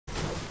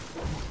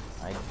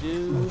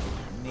do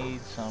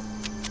need some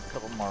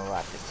couple more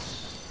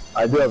rockets.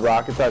 I do have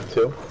rocket type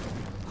too.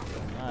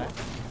 Alright.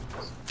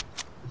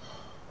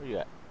 Where you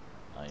at?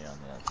 Oh, you're on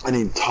the other side. I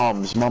need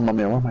Tums. Mamma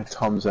mia, where are my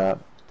Tums at?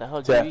 What the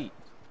hell do you eat?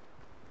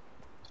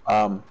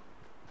 I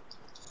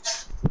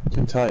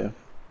can tell you.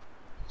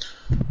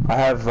 I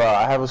have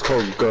what's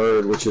called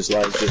GERD, which is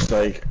like just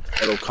like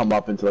it'll come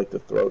up into like the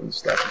throat and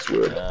stuff. It's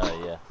weird.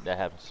 Yeah, that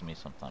happens to me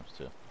sometimes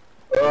too.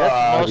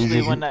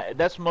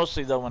 That's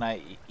mostly though when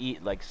I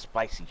eat like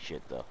spicy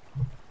shit though.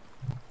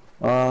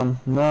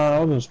 No, I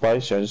wasn't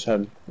spicy. I just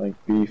had like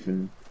beef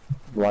and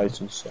rice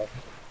and stuff.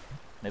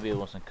 Maybe it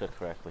wasn't cooked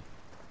correctly.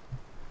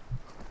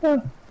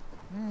 Yeah.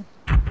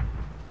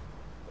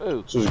 Ooh.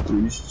 It's just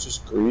greasy. It's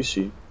just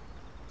greasy.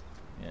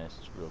 Yeah, it's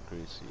just real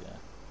greasy. Yeah.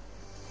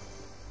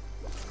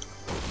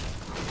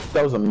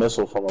 That was a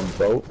missile from a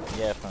boat.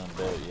 Yeah, from a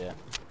boat. Yeah.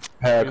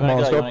 Hey, come on,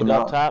 let's go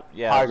up top.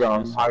 Yeah. High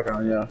ground,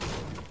 yeah.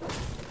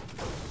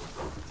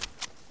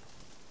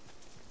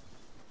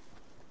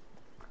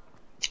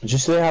 Did you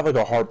say they have like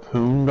a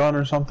harpoon gun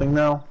or something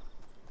now?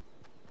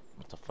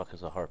 What the fuck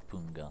is a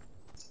harpoon gun?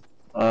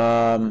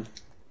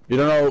 You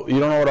don't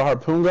know what a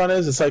harpoon gun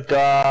is? It's like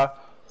a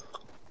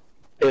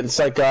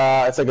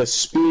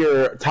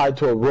spear tied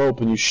to a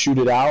rope and you shoot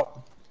it out.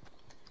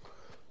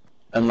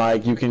 And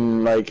like you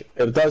can like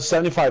it does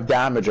 75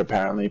 damage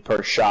apparently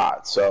per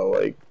shot, so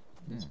like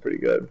it's pretty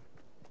good.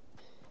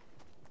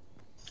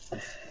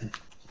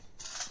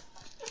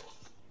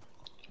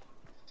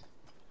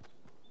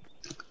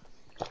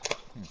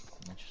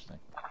 Interesting.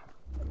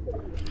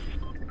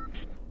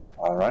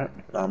 All right,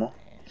 ammo.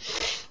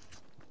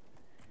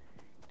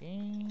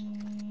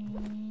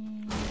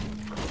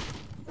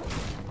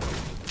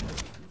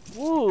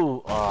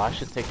 Woo! Oh, I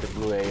should take the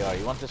blue AR.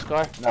 You want this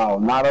car? No,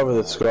 not over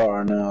the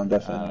scar. No,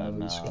 definitely not over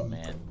the scar.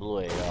 Man,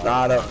 blue AR.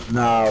 Not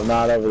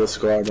over the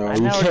scar. No,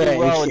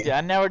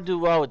 I never do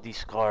well with these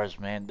scars,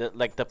 man.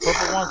 Like the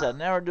purple ones, I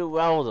never do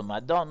well with them.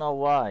 I don't know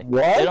why.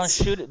 What?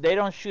 They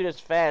don't shoot as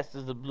fast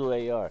as the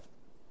blue AR.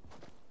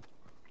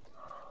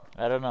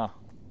 I don't know.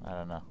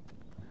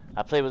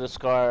 I played with a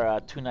scar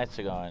 2 nights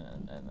ago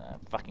and I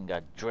fucking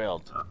got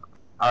drilled.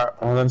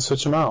 Alright, well then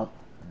switch them out.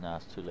 No,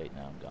 it's too late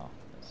now. I'm gone.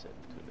 That's it.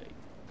 Too late.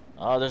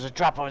 Oh, there's a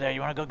drop over there.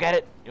 You wanna go get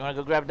it? You wanna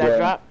go grab that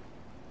drop?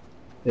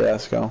 Yeah,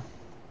 let's go.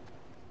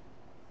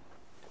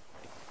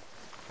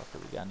 Okay,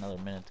 we got another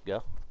minute to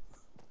go.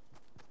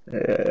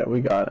 Yeah,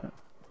 we got it.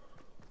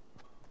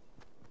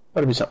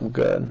 Better be something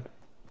good.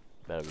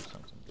 Better be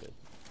something good.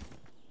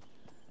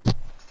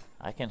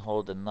 I can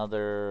hold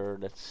another,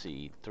 let's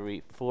see,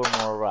 4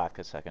 more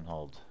rockets I can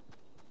hold.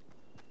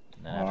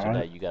 And then after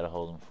that, you gotta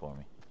hold them for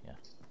me. Yeah.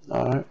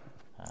 Alright.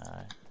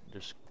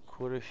 There's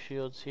quarter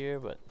shields here,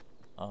 but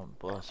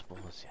bullets,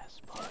 yes,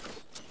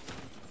 bullets.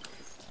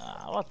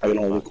 What the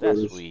fuck?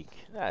 That's weak.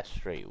 That's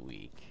straight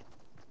weak.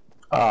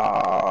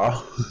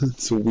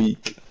 It's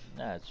weak.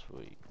 That's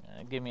weak.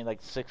 Give me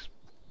like 6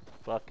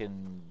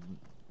 fucking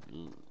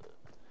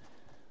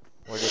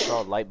what are they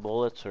called? Light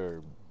bullets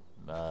or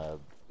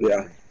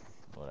yeah.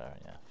 Whatever.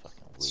 Yeah,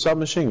 fucking weak.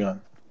 Submachine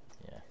gun.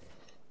 Yeah.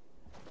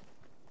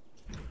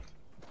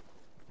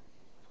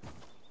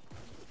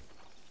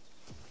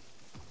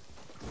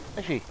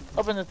 Actually,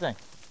 open the thing.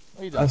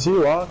 What are you doing? I see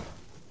you on.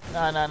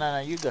 No.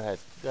 You go ahead.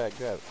 Go ahead,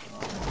 grab it.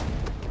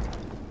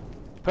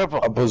 Purple.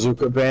 A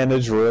bazooka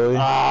bandage, really?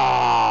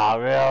 Ah,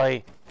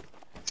 really?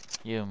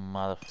 You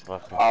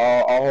motherfucker.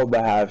 I'll hold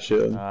the half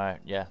shield. Alright,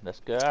 yeah,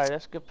 that's good. Alright,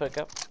 that's good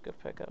pickup.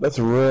 That's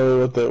really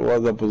what it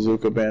was, a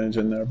bazooka bandage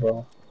in there,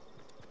 bro.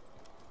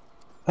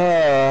 You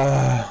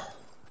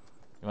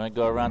want to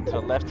go around to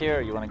the left here,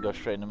 or you want to go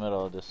straight in the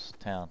middle of this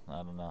town? I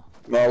don't know.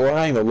 No, we'll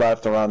hang the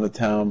left around the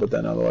town, but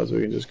then otherwise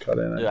we can just cut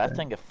in. Dude, I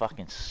think a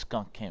fucking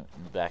skunk came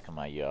in the back of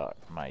my yard,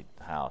 the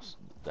house.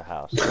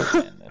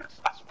 Man,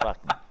 it's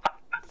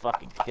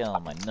fucking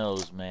killing my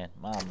nose, man.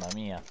 Mamma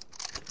mia.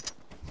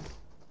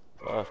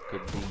 Porca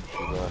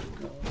dinci,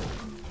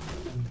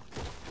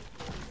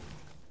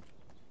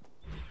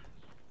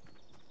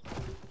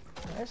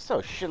 there's still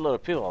a shitload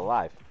of people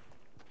alive.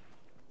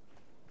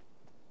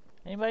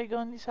 Anybody go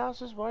in these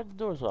houses? Why are the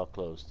doors all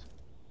closed?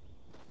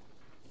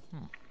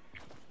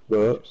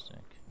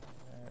 Interesting.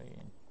 Very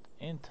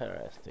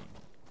interesting.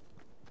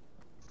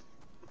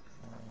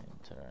 Very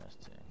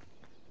interesting.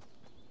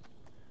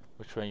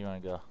 Which way you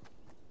want to go?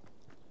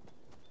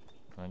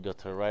 You want to go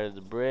to the right of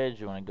the bridge?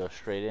 You want to go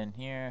straight in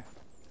here?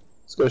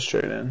 Let's go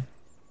straight in.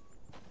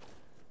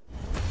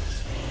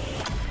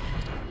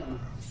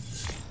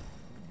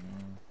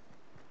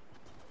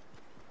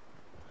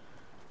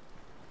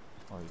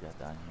 What do you got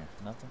down here?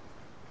 Nothing?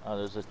 Oh,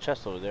 there's a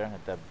chest over there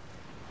at that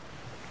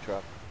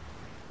truck.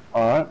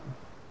 Alright.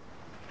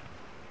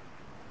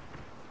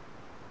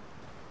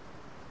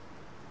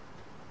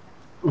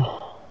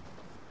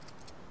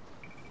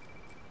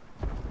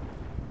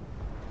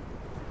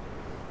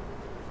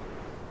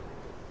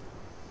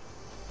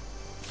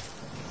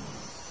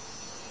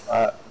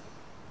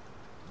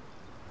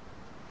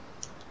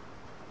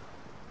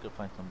 Go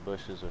find some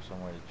bushes or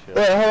somewhere to chill.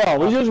 Wait, hold on.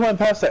 We just went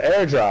past the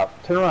airdrop.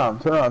 Turn around.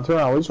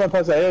 We just went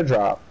past the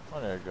airdrop. What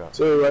What airdrop?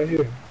 So right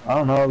here. I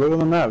don't know. Look at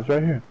the map. It's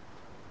right here.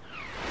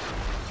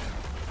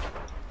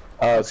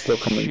 Oh, it's still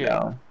coming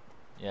down.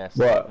 Yeah.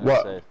 What?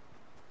 What?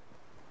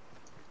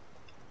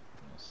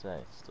 Say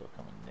it's still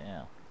coming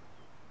down.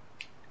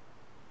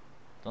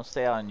 Don't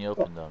stay out in the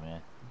open though,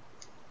 man.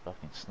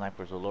 Fucking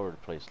snipers all over the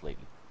place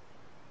lately.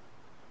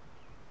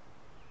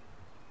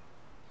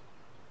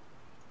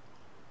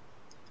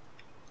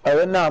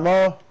 Ayun na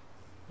mo.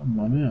 Come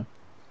on, yeah.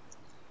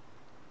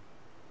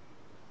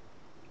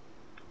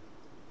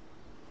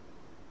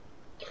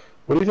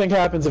 What do you think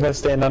happens if I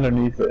stand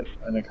underneath it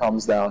and it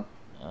calms down?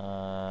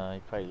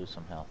 You probably lose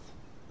some health.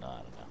 No,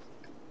 I don't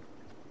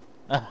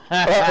know.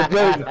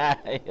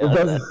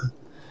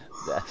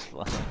 That's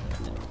funny.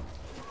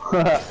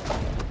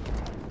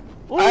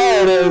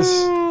 There it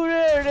is.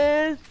 There it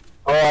is.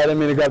 Oh, I didn't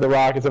mean to grab the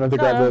rockets. I meant to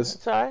grab this.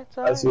 It's alright. It's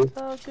alright. It's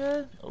all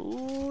good.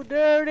 Ooh,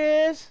 there it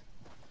is.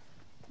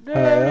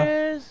 There it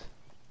is.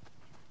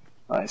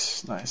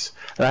 Nice, nice.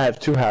 And I have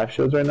 2 half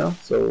shields right now,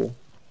 so.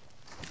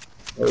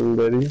 Oh,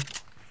 lady.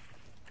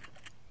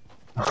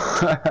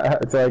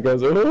 That's how it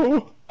goes.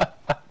 Ooh.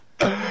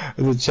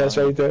 There's a chest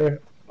right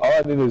there. All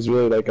I need is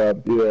really like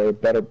either a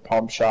better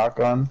pump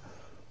shotgun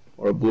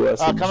or a blue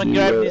SMG. Oh, come and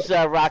grab these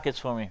rockets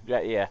for me. Yeah.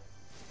 There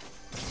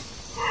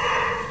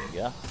you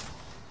go. What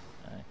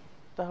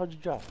the hell did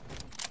you drop?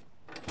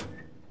 What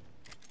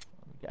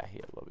we got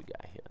here? What we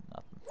got here?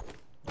 Nothing.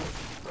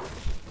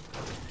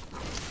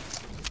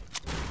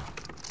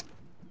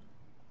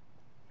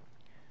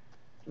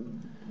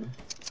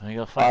 You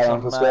go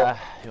find some.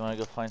 You want to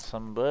go find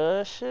some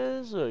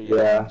bushes, or you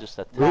just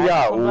attack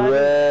somebody?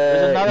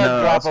 There's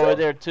another drop over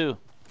there too.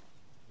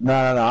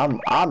 No.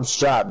 I'm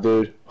strapped,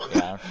 dude.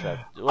 Yeah, I'm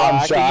strapped. Well,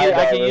 I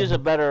can use a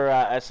better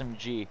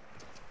SMG.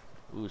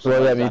 Ooh,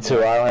 well, yeah, me too.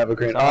 I don't have a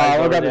green. I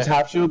want to grab this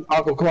half shield.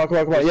 Uncle, come on.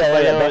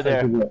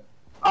 Yeah.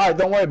 Alright,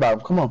 don't worry about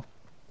him. Come on.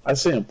 I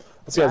see him.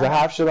 Let's go. There's a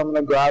half shield I'm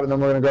gonna grab, and then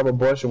we're gonna grab a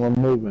bush, and we're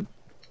moving.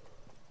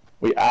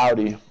 We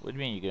outie. What do you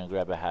mean you're gonna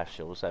grab a half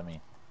shield? What's that mean?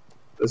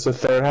 It's a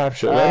third half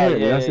shield.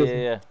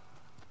 Yeah.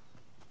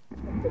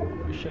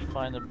 We should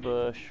find the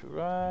bush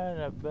right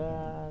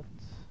about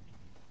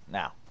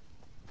now.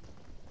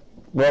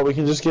 Well, we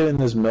can just get in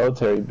this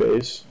military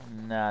base.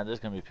 Nah, there's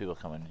gonna be people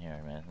coming in here,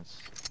 man.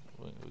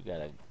 We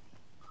gotta.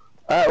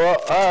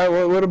 Alright,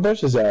 where the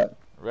bush is at?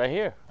 Right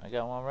here. I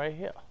got one right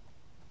here.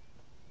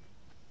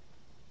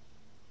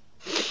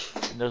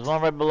 And there's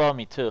one right below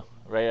me too,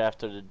 right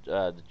after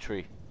the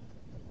tree.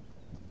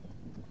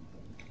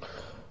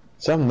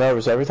 So I'm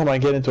nervous. Every time I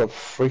get into a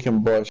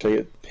freaking bush, I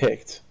get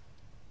picked.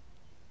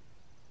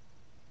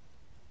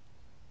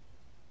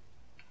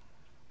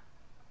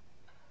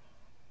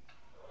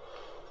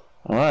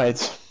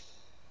 Alright.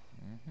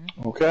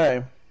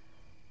 Okay.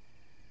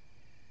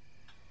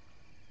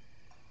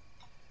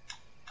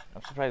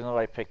 I'm surprised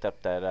nobody picked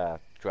up that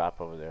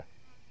drop over there.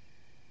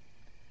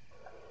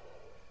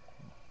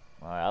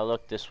 Alright, I'll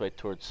look this way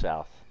towards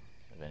south,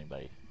 if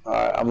anybody.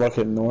 Alright, I'm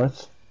looking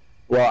north.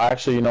 Well,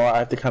 actually, you know what? I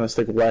have to kind of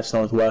stick west,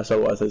 northwest,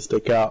 otherwise I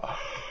stick out.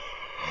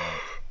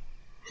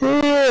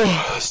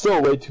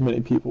 Still way too many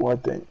people, I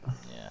think.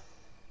 Yeah.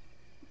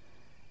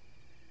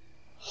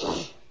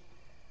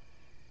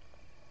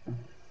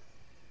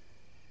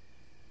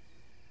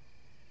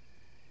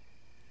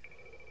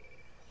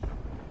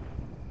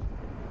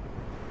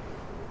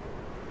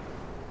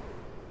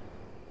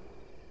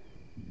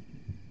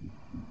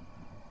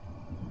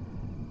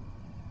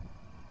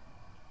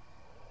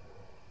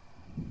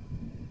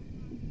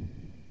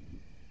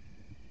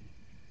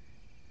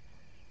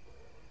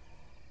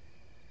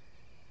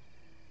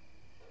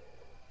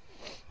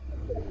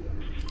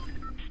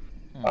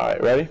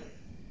 Alright, ready?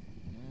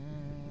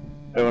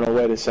 I want to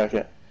wait a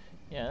second.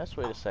 Yeah, let's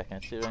wait a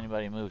second. See if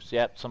anybody moves.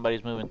 Yep,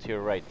 somebody's moving to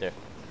your right there.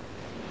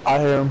 I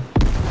hear him.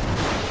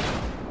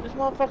 This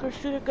motherfucker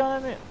shoot a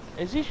gun at me.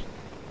 Is he?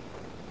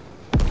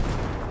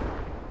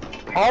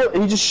 How?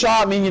 He just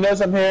shot me. He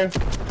knows I'm here.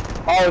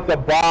 Oh, it's a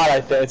bot.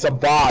 I think it's a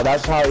bot.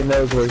 That's how he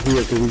knows we're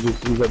here,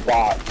 because he's a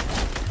bot.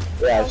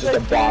 Yeah, it's just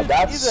a bot.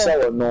 That's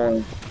so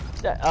annoying.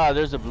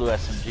 There's a blue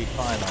SMG.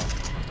 Finally.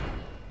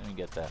 Let me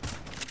get that.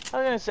 I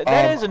was gonna say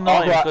that is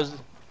annoying because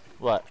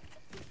what?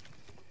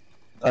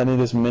 I need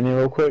this mini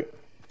real quick.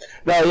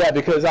 No, yeah,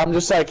 because I'm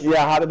just like,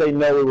 yeah, how did they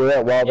know we were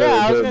there? Well,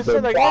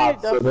 they're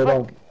bots, so they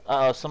don't.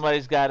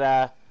 Somebody's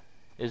got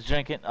is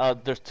drinking.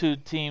 There's 2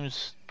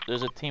 teams.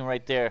 There's a team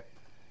right there.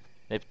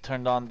 They've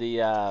turned on the.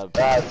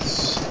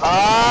 That's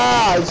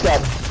I just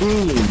got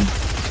beamed.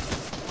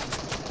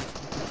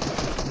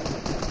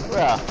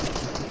 Yeah.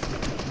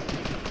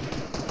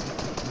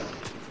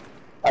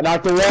 I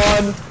knocked the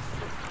one.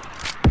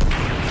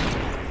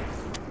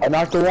 I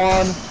knocked the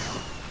one.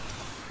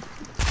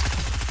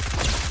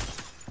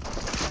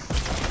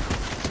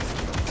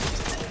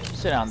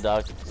 Sit down,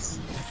 dog.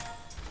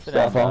 Sit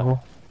down, dog.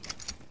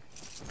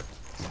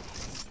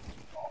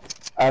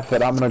 After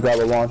that, I'm gonna grab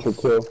a launcher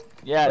too.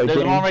 Yeah,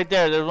 there's one right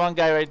there. There's one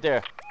guy right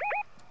there.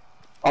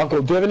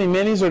 Uncle, do you have any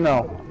minis or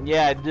no?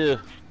 Yeah, I do.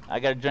 I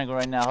got a drink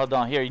right now. Hold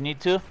on. Here, you need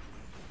 2?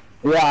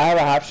 Yeah, I have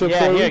a half shield.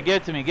 Yeah, here,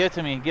 give it to me. Give it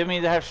to me. Give me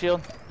the half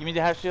shield. Give me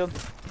the half shield.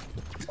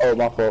 Oh,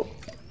 my fault.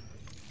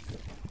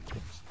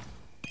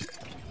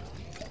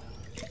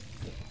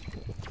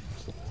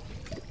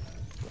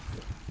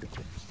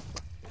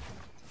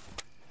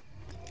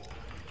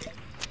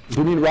 Do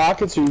you need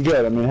rockets or you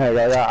good? I mean, hey,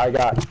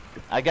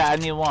 I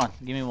need one.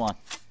 Give me one.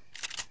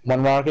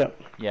 One rocket?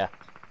 Yeah.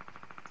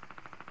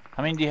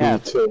 How many do you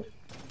have? 2.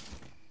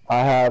 I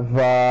have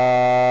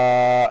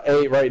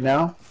 8 right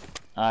now.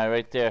 Alright,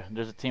 right there.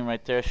 There's a team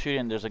right there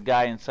shooting. There's a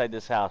guy inside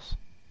this house.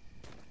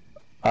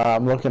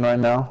 I'm looking right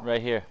now.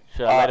 Right here.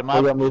 Should I light him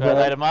up? Should I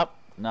light him up?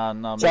 No,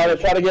 no. Try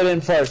to get in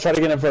first. Try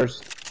to get in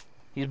first.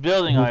 He's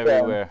building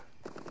everywhere.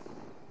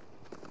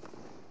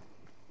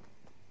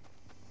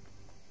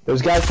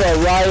 There's guys to our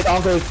right,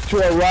 Uncle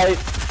to our right.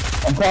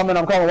 I'm coming.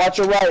 Watch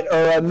your right,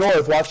 or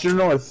north. Watch your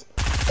north.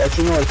 Watch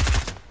your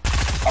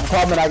north. I'm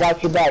coming. I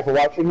got your back, but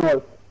watch your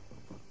north.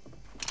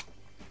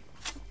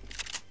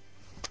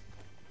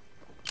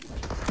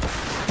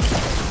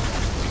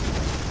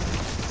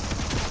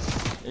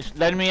 It's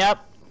letting me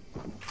up.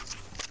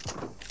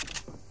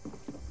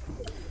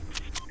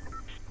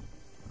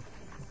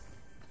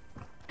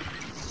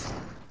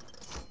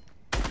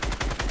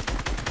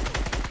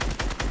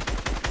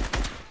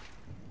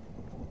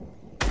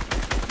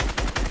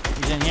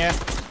 He's in here.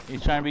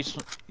 He's trying to be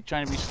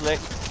slick.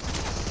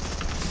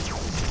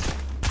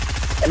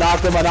 I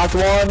knocked him one.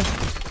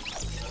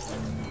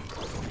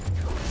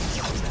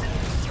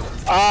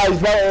 Ah,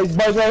 he's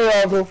right here,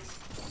 Uncle.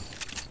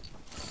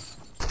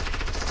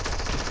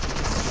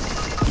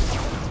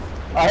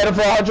 I hit him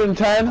for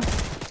 110.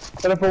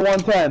 Hit him for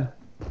 110.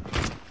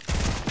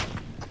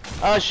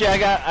 Oh shit!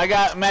 I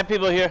got mad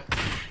people here.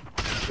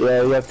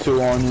 Yeah, you got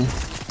 2 on you.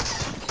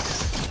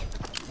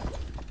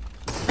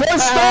 Good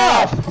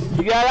stuff!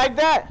 You got like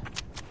that?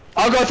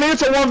 Uncle, I think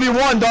it's a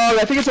 1v1, dog.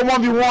 I think it's a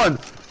 1v1.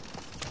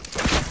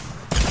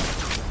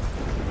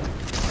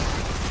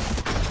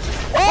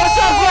 What's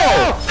up, bro?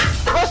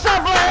 What's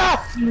up, bro?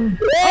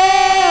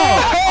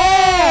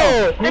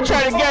 Oh! You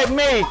trying to get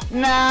me?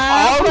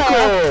 Nah,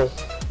 Uncle.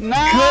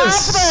 Nah, Good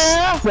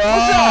stuff. What's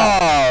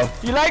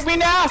up? You like me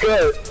now?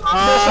 Good.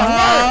 There's some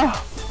work.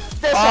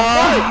 There's some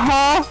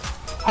work.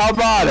 How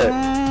about it?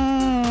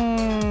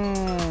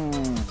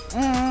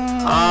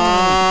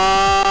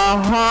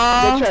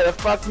 They try to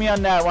fuck me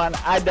on that one.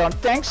 I don't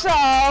think so.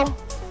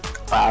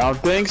 I don't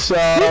think so.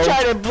 You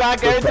tried to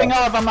block everything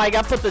off. I'm like,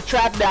 I put the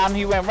trap down.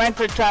 He went right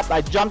for the trap. I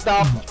jumped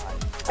off.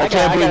 I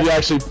can't believe you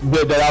actually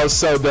did that. That was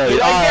so dirty.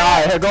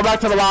 Alright, here, go back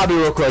to the lobby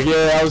real quick.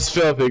 Yeah, that was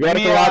filthy. Go back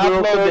to the lobby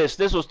real quick. This.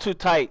 This was too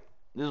tight.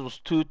 This was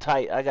too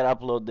tight. I gotta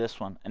upload this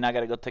one. And I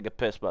gotta go take a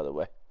piss, by the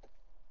way.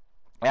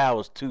 That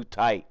was too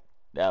tight.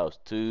 That was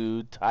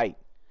too tight.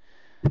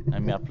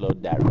 Let me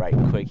upload that right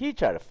quick. He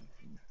tried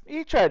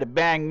to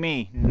bang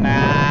me.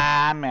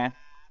 Nah, man.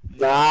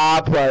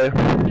 Nah, player.